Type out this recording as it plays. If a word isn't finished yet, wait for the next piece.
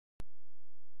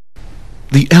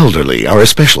The elderly are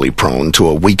especially prone to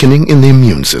a weakening in the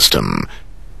immune system.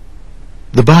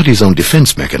 The body's own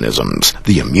defense mechanisms,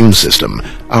 the immune system,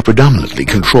 are predominantly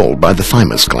controlled by the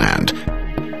thymus gland.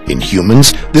 In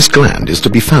humans, this gland is to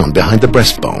be found behind the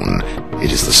breastbone.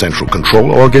 It is the central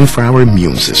control organ for our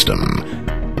immune system.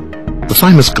 The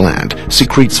thymus gland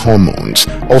secretes hormones,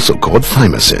 also called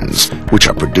thymosins, which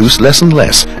are produced less and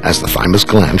less as the thymus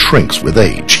gland shrinks with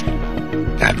age.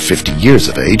 At 50 years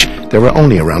of age, there are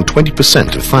only around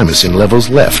 20% of thymosin levels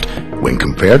left when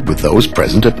compared with those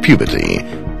present at puberty.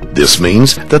 This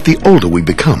means that the older we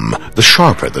become, the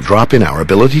sharper the drop in our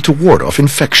ability to ward off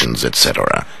infections,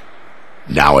 etc.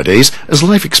 Nowadays, as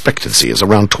life expectancy is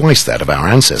around twice that of our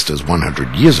ancestors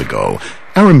 100 years ago,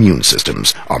 our immune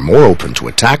systems are more open to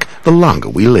attack the longer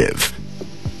we live.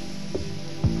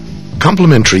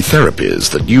 Complementary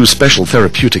therapies that use special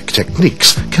therapeutic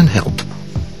techniques can help.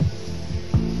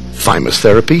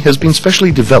 Thymus-therapy has been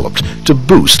specially developed to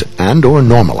boost and/or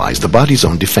normalize the body's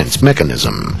own defense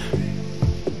mechanism.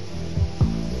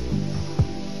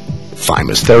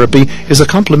 Thymus-therapy is a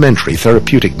complementary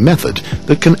therapeutic method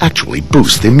that can actually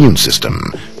boost the immune system.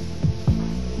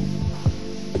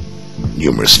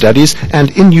 Numerous studies and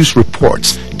in-use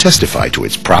reports testify to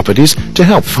its properties to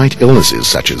help fight illnesses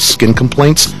such as skin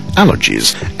complaints,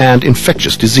 allergies, and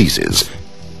infectious diseases.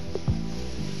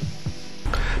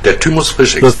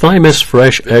 The thymus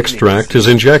fresh extract is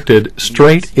injected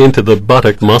straight into the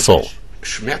buttock muscle.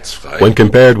 When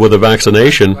compared with a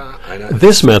vaccination,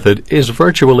 this method is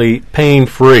virtually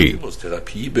pain-free.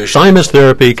 Thymus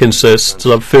therapy consists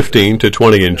of 15 to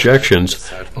 20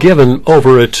 injections given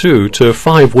over a 2 to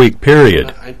 5 week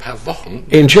period.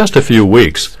 In just a few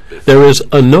weeks, there is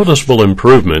a noticeable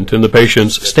improvement in the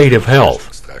patient's state of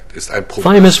health.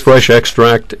 Thymus fresh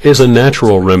extract is a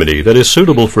natural remedy that is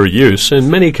suitable for use in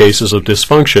many cases of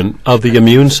dysfunction of the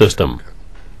immune system.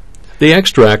 The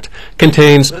extract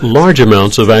contains large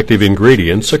amounts of active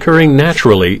ingredients occurring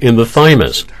naturally in the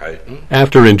thymus.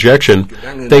 After injection,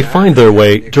 they find their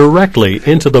way directly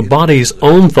into the body's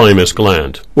own thymus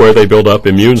gland, where they build up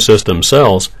immune system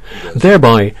cells,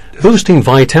 thereby boosting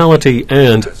vitality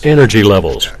and energy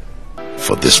levels.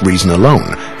 For this reason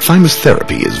alone, thymus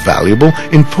therapy is valuable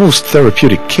in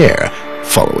post-therapeutic care,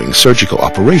 following surgical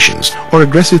operations or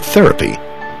aggressive therapy.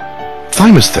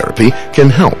 Thymus therapy can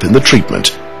help in the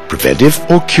treatment, preventive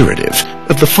or curative,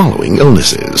 of the following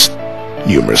illnesses: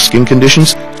 numerous skin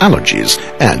conditions, allergies,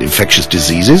 and infectious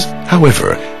diseases.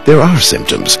 However, there are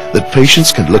symptoms that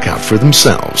patients can look out for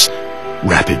themselves: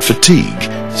 rapid fatigue,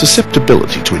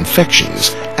 susceptibility to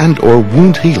infections, and/or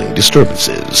wound healing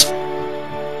disturbances.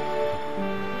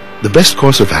 The best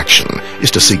course of action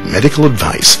is to seek medical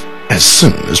advice as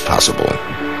soon as possible.